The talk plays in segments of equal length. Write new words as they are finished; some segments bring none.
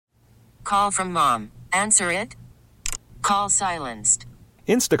Call from mom. Answer it. Call silenced.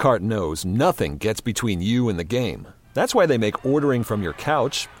 Instacart knows nothing gets between you and the game. That's why they make ordering from your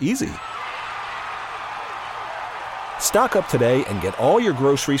couch easy. Stock up today and get all your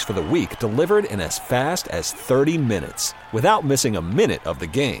groceries for the week delivered in as fast as 30 minutes without missing a minute of the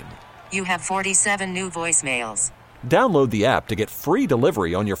game. You have 47 new voicemails. Download the app to get free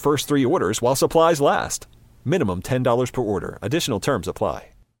delivery on your first 3 orders while supplies last. Minimum $10 per order. Additional terms apply.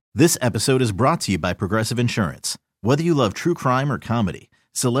 This episode is brought to you by Progressive Insurance. Whether you love true crime or comedy,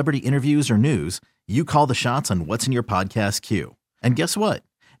 celebrity interviews or news, you call the shots on what's in your podcast queue. And guess what?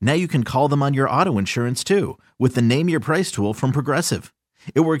 Now you can call them on your auto insurance too with the Name Your Price tool from Progressive.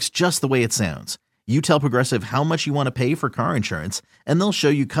 It works just the way it sounds. You tell Progressive how much you want to pay for car insurance, and they'll show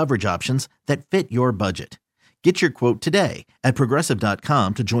you coverage options that fit your budget. Get your quote today at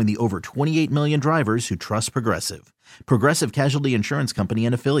Progressive.com to join the over 28 million drivers who trust Progressive. Progressive Casualty Insurance Company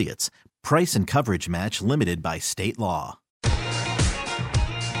and Affiliates. Price and coverage match limited by state law. My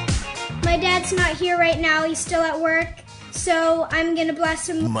dad's not here right now. He's still at work. So I'm going to blast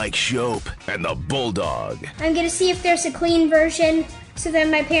him. Mike Shope and the Bulldog. I'm going to see if there's a clean version so that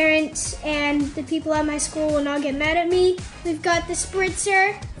my parents and the people at my school will not get mad at me. We've got the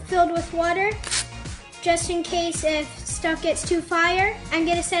spritzer filled with water, just in case if stuff gets too fire. I'm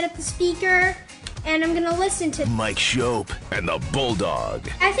going to set up the speaker, and I'm going to listen to Mike Shope and the Bulldog.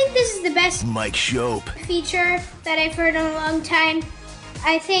 I think this is the best Mike Shope feature that I've heard in a long time.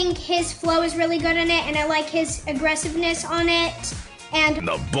 I think his flow is really good in it, and I like his aggressiveness on it. And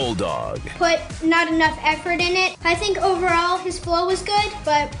the Bulldog put not enough effort in it. I think overall his flow was good,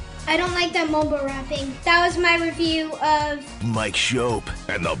 but I don't like that mumble rapping. That was my review of Mike Shope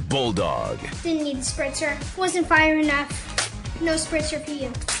and the Bulldog. Didn't need the spritzer. Wasn't fire enough. No spritzer for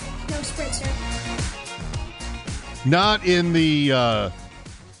you. No spritzer. Not in the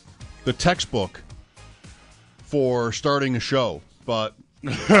textbook for starting a show, but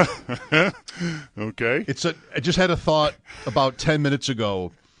okay. I just had a thought about 10 minutes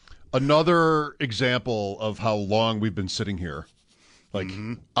ago. Another example of how long we've been sitting here, like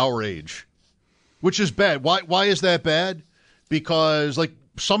our age, which is bad. Why is that bad? Because like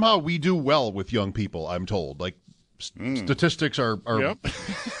somehow we do well with young people. I'm told like statistics are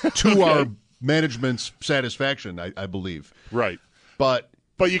to our management's satisfaction. I believe. Right. But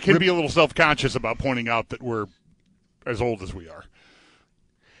you can be a little self-conscious about pointing out that we're as old as we are.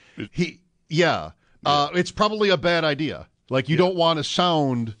 It's probably a bad idea. Like you don't want to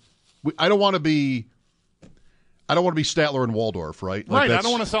sound. I don't want to be Statler and Waldorf, right? Like right. I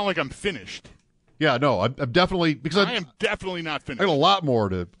don't want to sound like I'm finished. Yeah, no, I'm definitely because I am definitely not finished. I got a lot more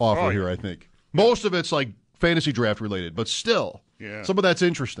to offer here. I think most of it's like fantasy draft related, but still, some of that's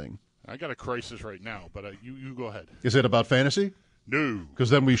interesting. I got a crisis right now, but you go ahead. Is it about fantasy? No, because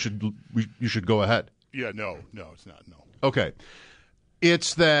then you should go ahead. Yeah, no, it's not. No. Okay.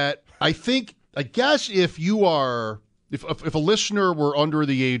 It's that I guess if you are, if a listener were under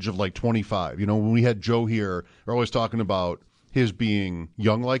the age of like 25, when we had Joe here, we're always talking about his being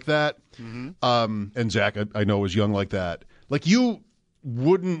young like that. Mm-hmm. And Zach, I know, is young like that. Like you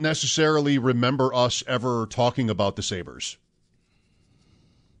wouldn't necessarily remember us ever talking about the Sabres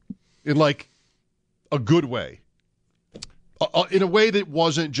in like a good way, in a way that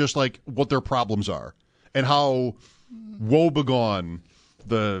wasn't just like what their problems are and how woebegone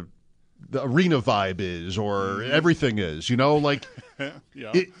the arena vibe is or everything is, like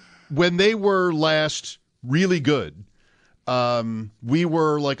when they were last really good, we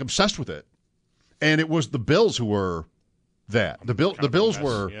were like obsessed with it, and it was the Bills who were that. The Bills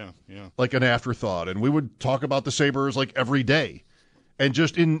were like an afterthought, and we would talk about the Sabres like every day, and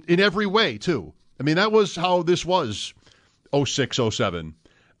just in every way too. I mean, that was how this was 06, 07.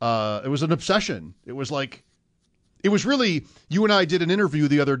 It was an obsession. It was like, it was really, you and I did an interview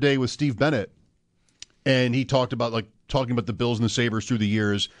the other day with Steve Bennett, and he talking about the Bills and the Sabres through the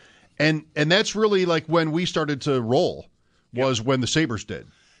years. And that's really like when we started to roll was when the Sabres did.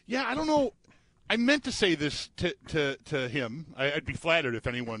 Yeah, I don't know. I meant to say this to him. I'd be flattered if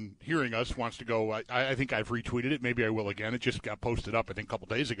anyone hearing us wants to go. I think I've retweeted it. Maybe I will again. It just got posted up, I think, a couple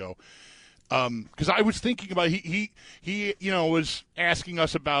days ago. Because I was thinking about he was asking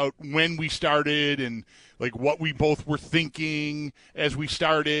us about when we started and like what we both were thinking as we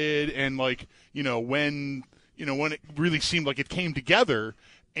started and like when it really seemed like it came together.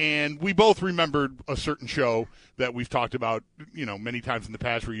 And we both remembered a certain show that we've talked about, many times in the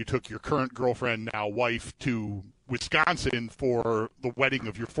past, where you took your current girlfriend, now wife, to Wisconsin for the wedding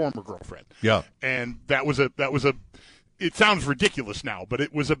of your former girlfriend. Yeah, and that was a it sounds ridiculous now, but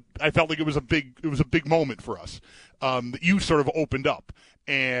I felt like it was a big moment for us that you sort of opened up,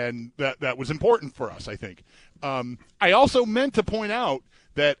 and that was important for us, I think. I also meant to point out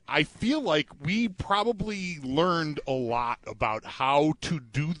that I feel like we probably learned a lot about how to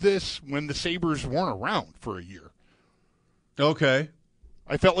do this when the Sabres weren't around for a year. Okay.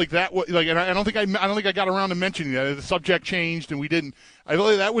 I felt like that was like, and I don't think I got around to mentioning that the subject changed and we didn't. I feel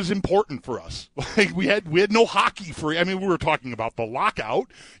like that was important for us. Like we had no hockey for. I mean, we were talking about the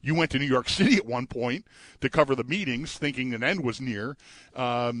lockout. You went to New York City at one point to cover the meetings, thinking an end was near.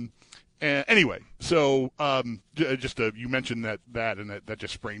 Anyway, so you mentioned that and that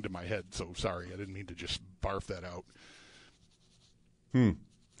just sprang to my head. So sorry, I didn't mean to just barf that out.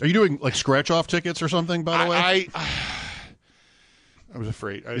 Are you doing like scratch off tickets or something? By the way, I was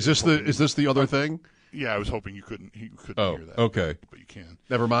afraid. Is this the other thing? Yeah, I was hoping you couldn't hear that. Okay, but you can.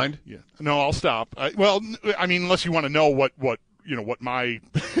 Never mind. Yeah, no, I'll stop. I mean, unless you want to know what my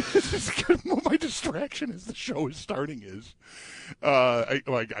what my distraction as the show is starting is.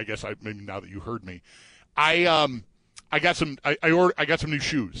 I guess maybe now that you heard me, I got some new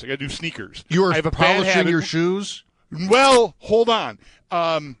shoes. I got new sneakers. You are I have a polishing your shoes? Well, hold on.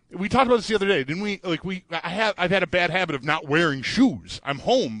 We talked about this the other day, didn't we? Like I've had a bad habit of not wearing shoes. I'm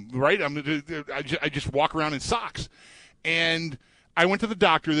home, right? I just walk around in socks, and I went to the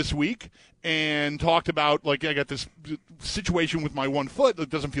doctor this week and talked about like I got this situation with my one foot that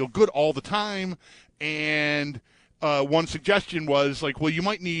doesn't feel good all the time, and one suggestion was like, well, you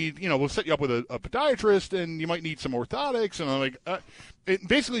might need, we'll set you up with a podiatrist, and you might need some orthotics, and I'm like, it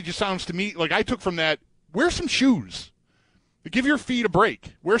basically just sounds to me like I took from that. Wear some shoes. Give your feet a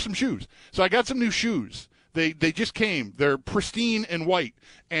break. Wear some shoes. So I got some new shoes. They just came. They're pristine and white.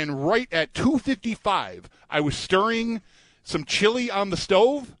 And right at 2:55, I was stirring some chili on the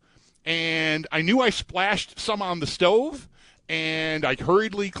stove, and I knew I splashed some on the stove, and I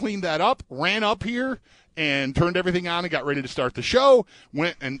hurriedly cleaned that up, ran up here, and turned everything on and got ready to start the show.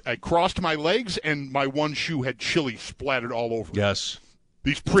 Went and I crossed my legs, and my one shoe had chili splattered all over it. Yes.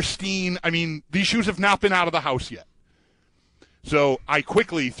 These pristine, these shoes have not been out of the house yet. So I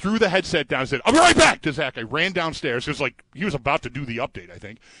quickly threw the headset down and said, I'll be right back to Zach. I ran downstairs. It was like he was about to do the update, I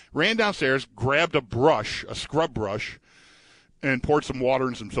think. Ran downstairs, grabbed a scrub brush, and poured some water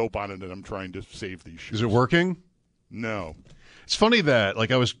and some soap on it, and I'm trying to save these shoes. Is it working? No. It's funny that, like,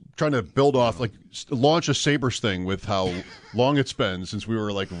 I was trying to build off, like, launch a Sabres thing with how long it's been since we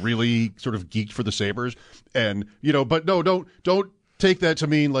were, like, really sort of geeked for the Sabres. And, but no, don't take that to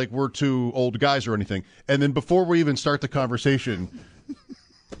mean like we're two old guys or anything. And then before we even start the conversation,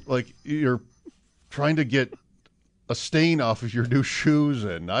 like you're trying to get a stain off of your new shoes,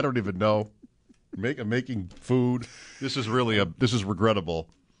 and I don't even know. Making food. This is regrettable.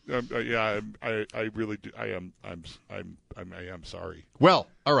 Yeah, I really do. I am sorry. Well,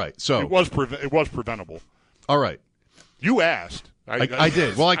 all right. So it was preventable. All right. You asked. I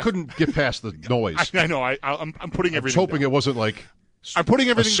did. Well, I couldn't get past the noise. I know. I'm putting everything. I was hoping down. It wasn't like I'm putting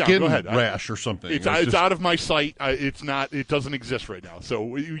everything a skin down. Go ahead. Rash or something. It's out of my sight. It's not. It doesn't exist right now.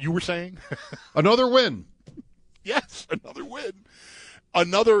 So you were saying another win. Yes, another win.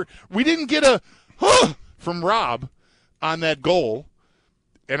 We didn't get a from Rob on that goal,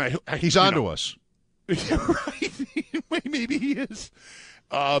 and he's on to us. Right? Maybe he is.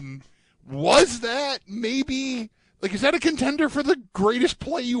 Was that maybe like? Is that a contender for the greatest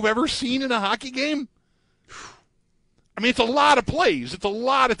play you've ever seen in a hockey game? I mean, it's a lot of plays. It's a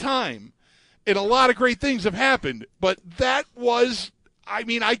lot of time. And a lot of great things have happened. But that was, I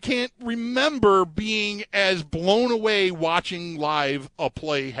can't remember being as blown away watching live a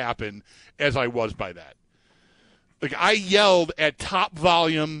play happen as I was by that. Like, I yelled at top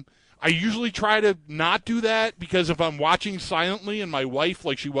volume. I usually try to not do that because if I'm watching silently and my wife,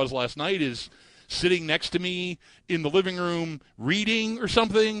 like she was last night, is sitting next to me in the living room reading or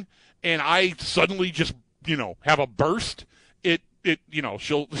something, and I suddenly just have a burst,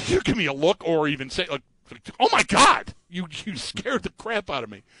 she'll give me a look or even say, like, oh, my God, you scared the crap out of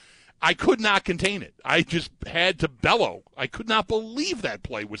me. I could not contain it. I just had to bellow. I could not believe that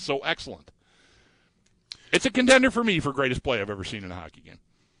play was so excellent. It's a contender for me for greatest play I've ever seen in a hockey game.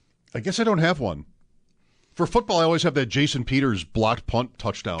 I guess I don't have one. For football, I always have that Jason Peters blocked punt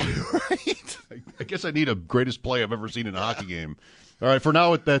touchdown. Right. I guess I need a greatest play I've ever seen in a hockey game. All right, for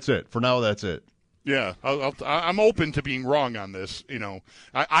now, that's it. Yeah, I'm open to being wrong on this.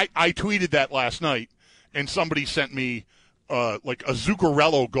 I tweeted that last night, and somebody sent me like a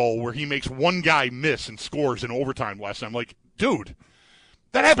Zuccarello goal where he makes one guy miss and scores in overtime last night. I'm like, dude,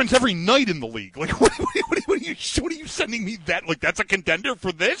 that happens every night in the league. Like, what are you sending me that? Like, that's a contender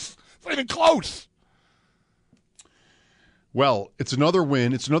for this? It's not even close. Well, it's another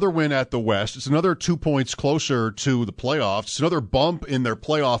win. It's another win at the West. It's another 2 points closer to the playoffs. It's another bump in their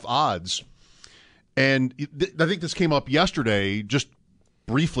playoff odds. And I think this came up yesterday, just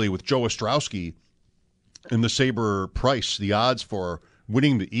briefly, with Joe Ostrowski and the Sabre price, the odds for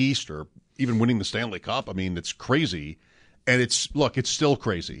winning the East or even winning the Stanley Cup. I mean, it's crazy. And it's still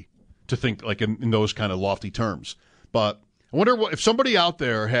crazy to think like in those kind of lofty terms. But I wonder if somebody out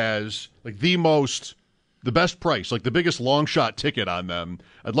there has like the best price, like the biggest long shot ticket on them.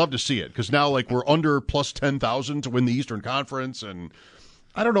 I'd love to see it because now like we're under plus 10,000 to win the Eastern Conference. And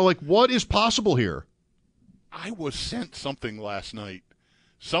I don't know, like what is possible here? I was sent something last night.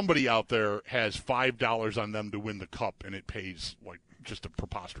 Somebody out there has $5 on them to win the cup, and it pays like just a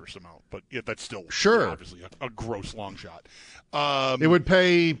preposterous amount. But yeah, that's still obviously a gross long shot. It would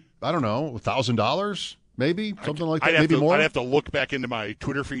pay, I don't know, $1,000 maybe, something like that, maybe more. I'd have to look back into my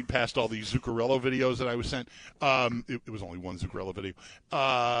Twitter feed past all these Zuccarello videos that I was sent. It was only one Zuccarello video.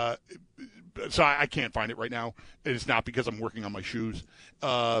 So I can't find it right now. It's not because I'm working on my shoes.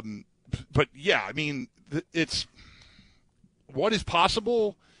 But yeah, I mean, it's what is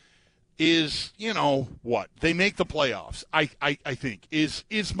possible is, what? They make the playoffs, I think,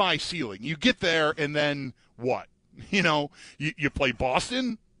 is my ceiling. You get there, and then what? You play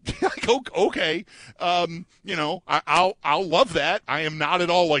Boston? Okay. I'll love that. I am not at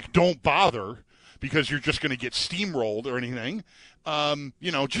all like, don't bother, because you're just going to get steamrolled or anything.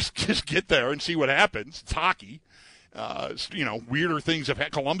 Just get there and see what happens. It's hockey. Weirder things have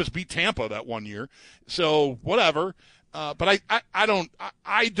had. Columbus beat Tampa that one year. So whatever. But I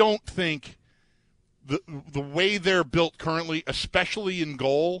don't think the way they're built currently, especially in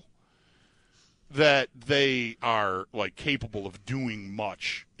goal, that they are like capable of doing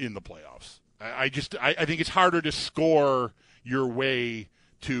much in the playoffs. I think it's harder to score your way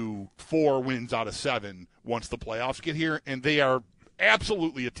to 4 wins out of 7 once the playoffs get here, and they are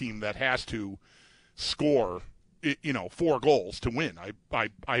absolutely a team that has to score 4 goals to win.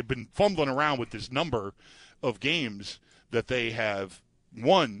 I've been fumbling around with this number of games that they have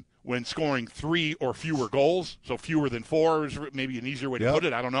won when scoring 3 or fewer goals, so fewer than 4 is maybe an easier way to put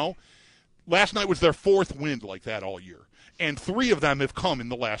it. I don't know. Last night was their 4th win like that all year, and 3 of them have come in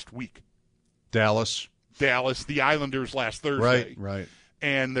the last week. Dallas, the Islanders last Thursday. Right.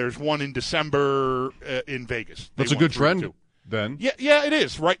 And there's one in December in Vegas. That's a good trend, then. Yeah, it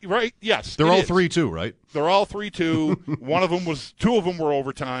is. Right, yes. They're all 3-2, right? They're all 3-2. 2 of them were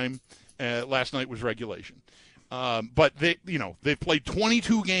overtime. Last night was regulation. But they've played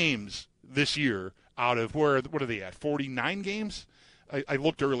 22 games this year out of what are they at? 49 games? I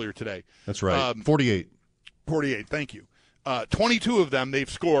looked earlier today. That's right. 48. 48, thank you. 22 of them they've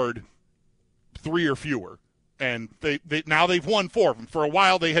scored 3 or fewer. And now they've won 4 of them. For a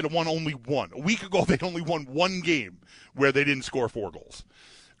while, they had won only 1. A week ago, they'd only won 1 game where they didn't score 4 goals.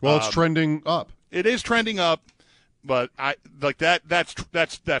 Well, it's trending up. It is trending up, but I like that. That's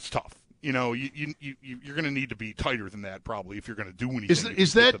tough. You're going to need to be tighter than that probably if you're going to do anything.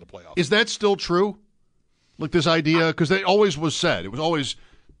 Is to get to the playoffs. Is that still true? Like this idea, because it always was said. It was always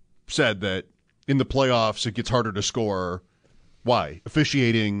said that in the playoffs it gets harder to score. Why?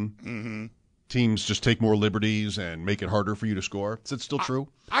 Officiating. Mm-hmm. Teams just take more liberties and make it harder for you to score. Is it still true?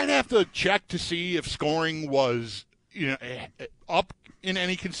 I'd have to check to see if scoring was up in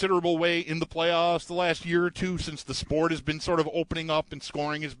any considerable way in the playoffs the last year or two, since the sport has been sort of opening up and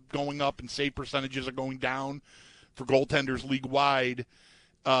scoring is going up and save percentages are going down for goaltenders league-wide.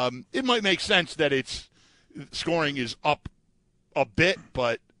 It might make sense that scoring is up a bit,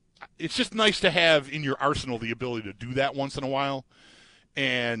 but it's just nice to have in your arsenal the ability to do that once in a while.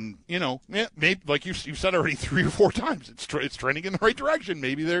 And, maybe, like you've said already 3 or 4 times, it's trending in the right direction.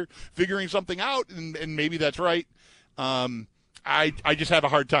 Maybe they're figuring something out, and maybe that's right. I just have a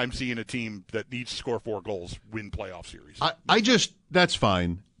hard time seeing a team that needs to score 4 goals win playoff series. That's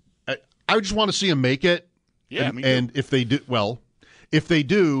fine. I just want to see them make it. Yeah, and if they do,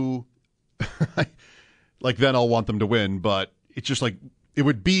 like then I'll want them to win. But it's just like it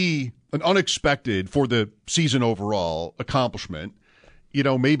would be an unexpected for the season overall accomplishment.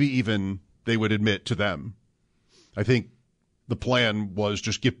 Maybe even they would admit to them. I think the plan was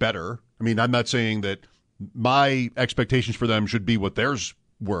just get better. I mean, I'm not saying that my expectations for them should be what theirs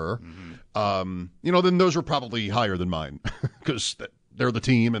were. Mm-hmm. Then those are probably higher than mine because they're the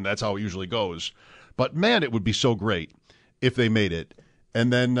team and that's how it usually goes. But man, it would be so great if they made it.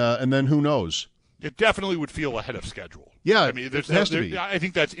 And then who knows? It definitely would feel ahead of schedule. Yeah, I mean, it has to be. I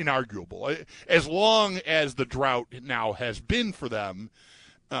think that's inarguable. As long as the drought now has been for them,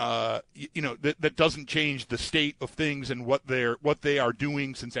 that doesn't change the state of things and what they are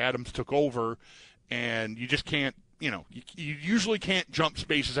doing since Adams took over. And you just can't you usually can't jump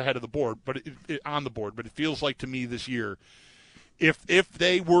spaces ahead of the board, but on the board. But it feels like to me this year, if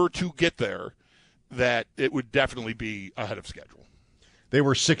they were to get there, that it would definitely be ahead of schedule. They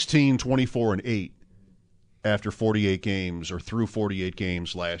were 16, 24, and 8 after 48 games or through 48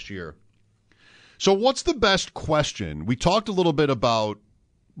 games last year. So what's the best question? We talked a little bit about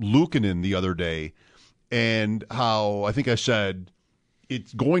Luukkonen the other day and how I think I said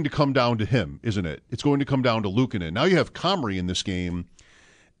it's going to come down to him, isn't it? It's going to come down to Luukkonen. Now you have Comrie in this game,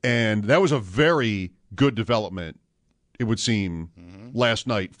 and that was a very good development, it would seem, last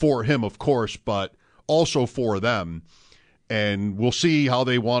night for him, of course, but also for them. And we'll see how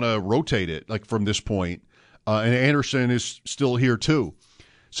they want to rotate it, like from this point. And Anderson is still here too,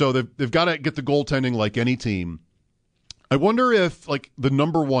 so they've got to get the goaltending like any team. I wonder if like the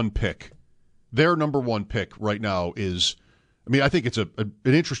number one pick, their number one pick right now is. I mean, I think it's an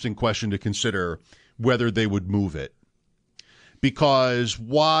interesting question to consider whether they would move it, because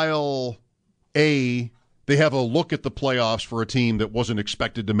while they have a look at the playoffs for a team that wasn't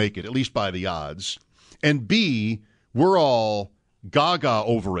expected to make it, at least by the odds, and B, we're all gaga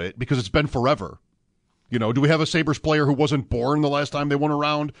over it because it's been forever. You know, do we have a Sabres player who wasn't born the last time they won a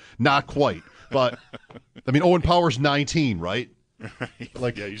round? Not quite. But, I mean, Owen Power's 19, right? Right.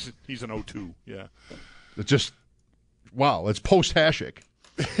 Like, yeah, he's an 02, yeah. It's just, wow, it's post-Hasek.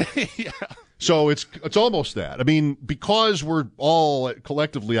 Yeah. So it's almost that. I mean, because we're all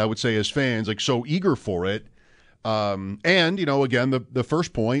collectively, I would say, as fans, like so eager for it, and, you know, again, the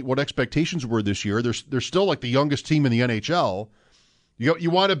first point, what expectations were this year, they're still like the youngest team in the NHL. You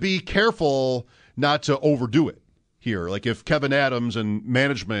want to be careful not to overdo it here. Like if Kevin Adams and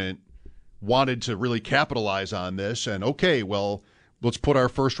management wanted to really capitalize on this and, okay, well, let's put our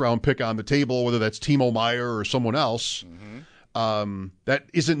first-round pick on the table, whether that's Timo Meier or someone else, that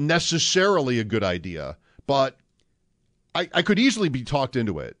isn't necessarily a good idea. But I could easily be talked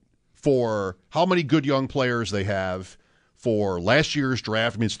into it for how many good young players they have for last year's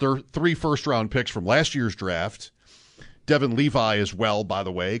draft. I mean, it's 3 first-round picks from last year's draft. Devin Levi as well, by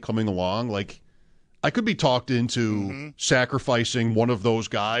the way, coming along. Like, I could be talked into sacrificing one of those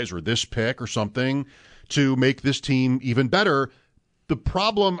guys or this pick or something to make this team even better. The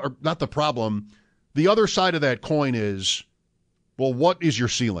problem, or not the problem, the other side of that coin is, well, what is your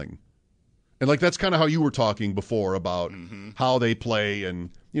ceiling? And like that's kind of how you were talking before about how they play, and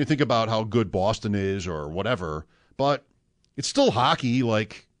you know, think about how good Boston is or whatever. But it's still hockey.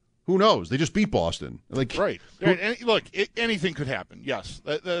 Like, who knows? They just beat Boston. Like, right. And look, anything could happen. Yes,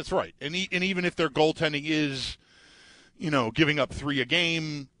 that's right. And even if their goaltending is, you know, giving up 3 a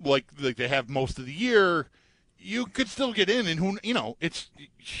game like they have most of the year, you could still get in. And who, you know, it's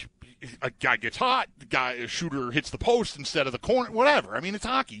a guy gets hot, a shooter hits the post instead of the corner, whatever. I mean, it's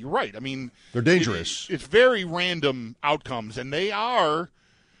hockey. You're right. I mean, they're dangerous. It's very random outcomes, and they are,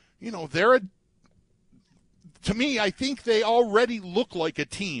 you know, to me, I think they already look like a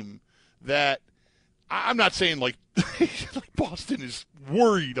team that I'm not saying like Boston is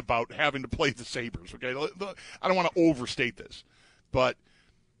worried about having to play the Sabres. Okay, I don't want to overstate this, but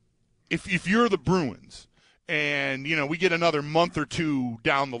if you're the Bruins and you know we get another month or two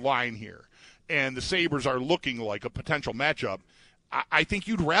down the line here, and the Sabres are looking like a potential matchup, I think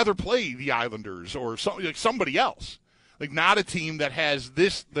you'd rather play the Islanders or somebody else. Like, not a team that has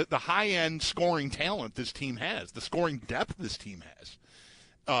the high-end scoring talent this team has, the scoring depth this team has.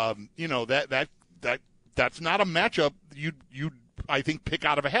 You know, that's not a matchup you'd I think pick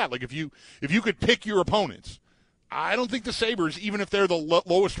out of a hat. Like if you could pick your opponents, I don't think the Sabres, even if they're the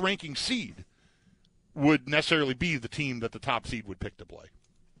lowest ranking seed, would necessarily be the team that the top seed would pick to play.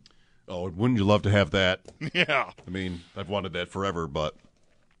 Oh, wouldn't you love to have that? Yeah. I mean, I've wanted that forever, but.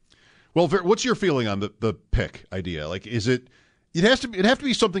 Well, what's your feeling on the pick idea? Like, is it have to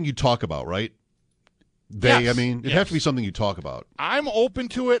be something you talk about, right? Yes. It'd have to be something you talk about. I'm open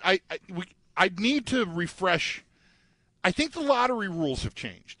to it. I'd need to refresh. I think the lottery rules have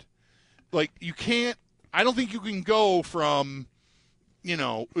changed. Like, I don't think you can go from, you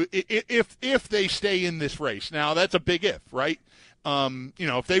know, if they stay in this race. Now, that's a big if, right? You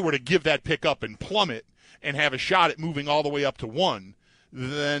know, if they were to give that pick up and plummet and have a shot at moving all the way up to 1,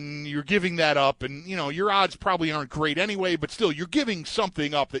 then you're giving that up, and you know your odds probably aren't great anyway, but still you're giving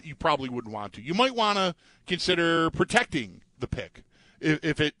something up that you probably wouldn't want to. You might want to consider protecting the pick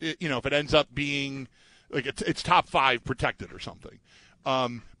if it ends up being like it's top 5 protected or something.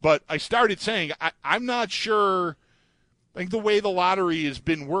 But I started saying I'm not sure. I think the way the lottery has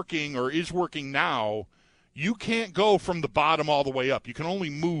been working or is working now, you can't go from the bottom all the way up. You can only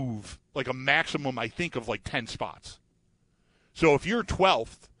move like a maximum, I think, of like 10 spots. So if you're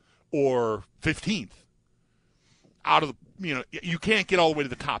 12th or 15th, out of the, you can't get all the way to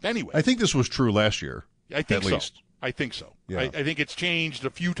the top anyway. I think this was true last year. I think at so. least. I think so. Yeah. I think it's changed a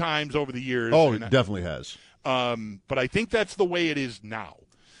few times over the years. Oh, it definitely has. But I think that's the way it is now.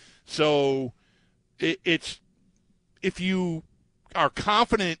 So it's if you are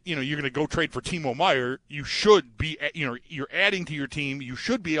confident, you're going to go trade for Timo Meier, you should be, you're adding to your team. You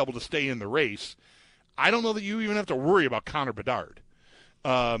should be able to stay in the race. I don't know that you even have to worry about Connor Bedard.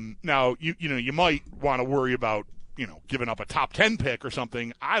 Now, you might want to worry about, giving up a top 10 pick or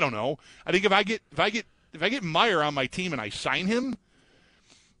something. I don't know. I think if I get Meier on my team and I sign him,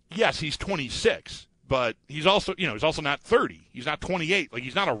 yes, he's 26, but he's also, he's also not 30. He's not 28. Like,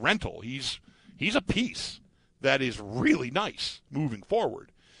 he's not a rental. He's a piece that is really nice moving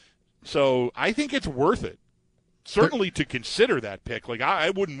forward. So I think it's worth it, certainly to consider that pick. Like,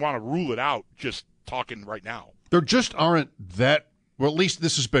 I wouldn't want to rule it out just talking right now. There just aren't that. Well, at least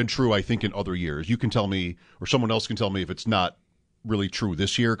this has been true, I think, in other years. You can tell me, or someone else can tell me if it's not really true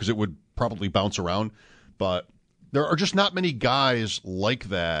this year, because it would probably bounce around. But there are just not many guys like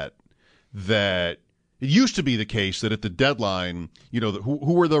that it used to be the case that at the deadline,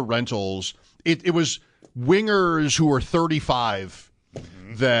 who were the rentals, it was wingers who are 35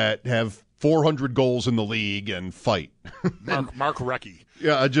 that have 400 goals in the league and fight. Mark Recchi.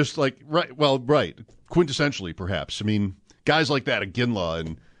 Yeah, just like, right, quintessentially, perhaps. I mean, guys like that, Iginla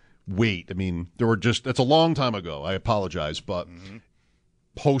and Waite, I mean, that's a long time ago. I apologize, but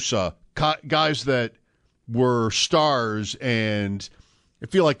Hossa, guys that were stars, and I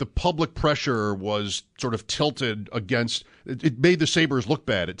feel like the public pressure was sort of tilted against, it made the Sabres look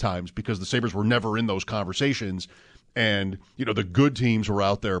bad at times because the Sabres were never in those conversations, and, the good teams were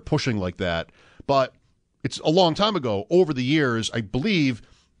out there pushing like that. But it's a long time ago. Over the years, I believe,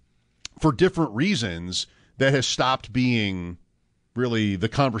 for different reasons, that has stopped being really the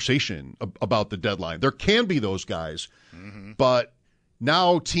conversation about the deadline. There can be those guys, but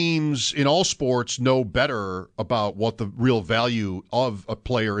now teams in all sports know better about what the real value of a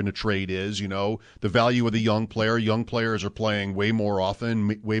player in a trade is, the value of the young player. Young players are playing way more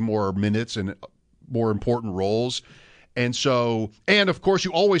often, way more minutes and more important roles. And so, and of course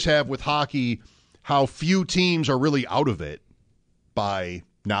you always have with hockey how few teams are really out of it by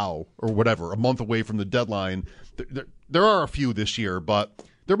now or whatever, a month away from the deadline. There are a few this year, but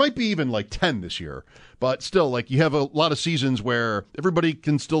there might be even like 10 this year. But still, like, you have a lot of seasons where everybody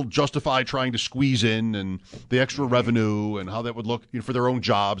can still justify trying to squeeze in and the extra revenue and how that would look for their own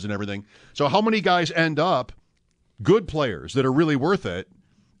jobs and everything. So how many guys end up, good players that are really worth it,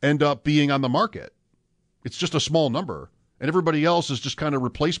 end up being on the market? It's just a small number. And everybody else is just kind of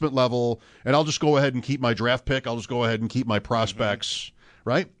replacement level, and I'll just go ahead and keep my draft pick. I'll just go ahead and keep my prospects,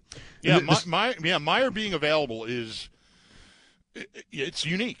 right? Yeah, Meier being available it's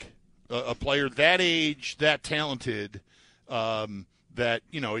unique. A player that age, that talented, that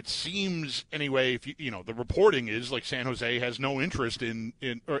it seems anyway. If the reporting is like San Jose has no interest it's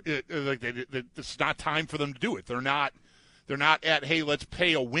not time for them to do it. They're not at, hey, let's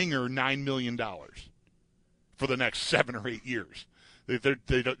pay a winger $9 million for the next 7 or 8 years.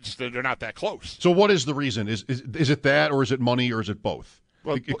 They're not that close. So what is the reason? Is it that, or is it money, or is it both?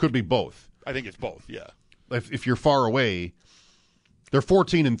 Well, it could be both. I think it's both, yeah. If you're far away, they're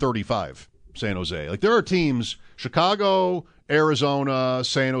 14-35, San Jose. Like, there are teams, Chicago, Arizona,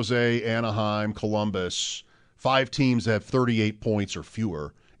 San Jose, Anaheim, Columbus, 5 teams that have 38 points or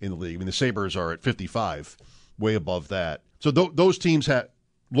fewer in the league. I mean, the Sabres are at 55, way above that. So those teams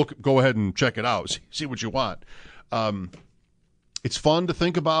go ahead and check it out, see what you want. It's fun to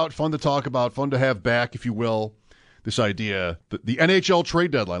think about, fun to talk about, fun to have back, if you will, this idea, the NHL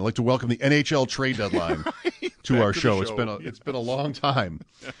trade deadline. I'd like to welcome the NHL trade deadline to our show. It's been a long time.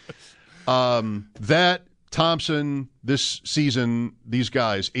 That, Thompson, this season, these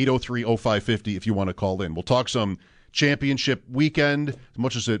guys, 803-0550 if you want to call in. We'll talk some championship weekend, as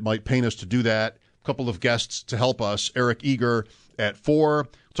much as it might pain us to do that. A couple of guests to help us. Eric Eager at 4.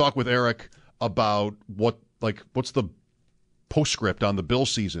 Talk with Eric about what's the postscript on the Bill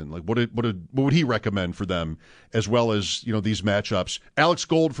season. Like, what would he recommend for them, as well as these matchups. Alex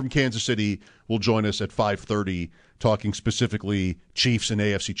Gold from Kansas City will join us at 5:30, talking specifically Chiefs and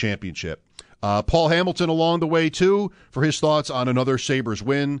AFC Championship. Paul Hamilton along the way too for his thoughts on another Sabres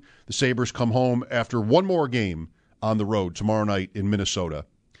win. The Sabres come home after one more game on the road tomorrow night in Minnesota.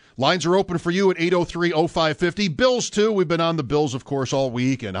 Lines are open for you at 803-0550. Bills too. We've been on the Bills, of course, all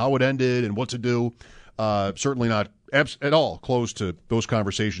week and how it ended and what to do. Certainly not at all close to those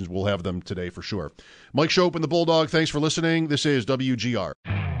conversations. We'll have them today for sure. Mike Schopp and the Bulldog, thanks for listening. This is WGR.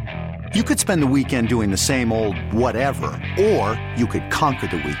 You could spend the weekend doing the same old whatever, or you could conquer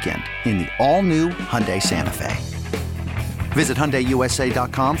the weekend in the all-new Hyundai Santa Fe. Visit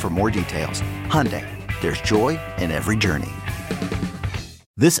HyundaiUSA.com for more details. Hyundai, there's joy in every journey.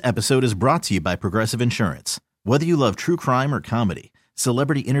 This episode is brought to you by Progressive Insurance. Whether you love true crime or comedy,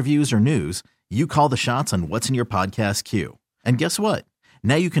 celebrity interviews or news, you call the shots on what's in your podcast queue. And guess what?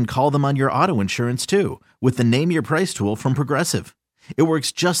 Now you can call them on your auto insurance too with the Name Your Price tool from Progressive. It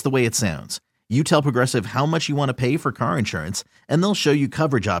works just the way it sounds. You tell Progressive how much you want to pay for car insurance, and they'll show you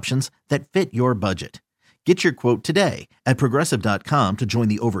coverage options that fit your budget. Get your quote today at Progressive.com to join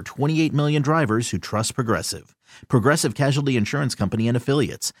the over 28 million drivers who trust Progressive. Progressive Casualty Insurance Company and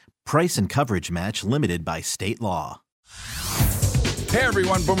Affiliates. Price and coverage match limited by state law. Hey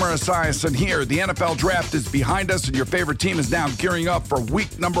everyone, Boomer Esiason here. The NFL Draft is behind us and your favorite team is now gearing up for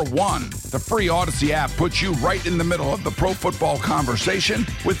week number 1. The free Odyssey app puts you right in the middle of the pro football conversation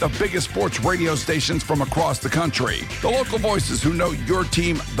with the biggest sports radio stations from across the country. The local voices who know your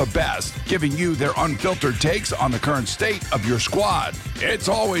team the best, giving you their unfiltered takes on the current state of your squad. It's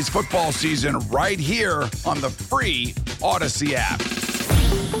always football season right here on the free Odyssey app.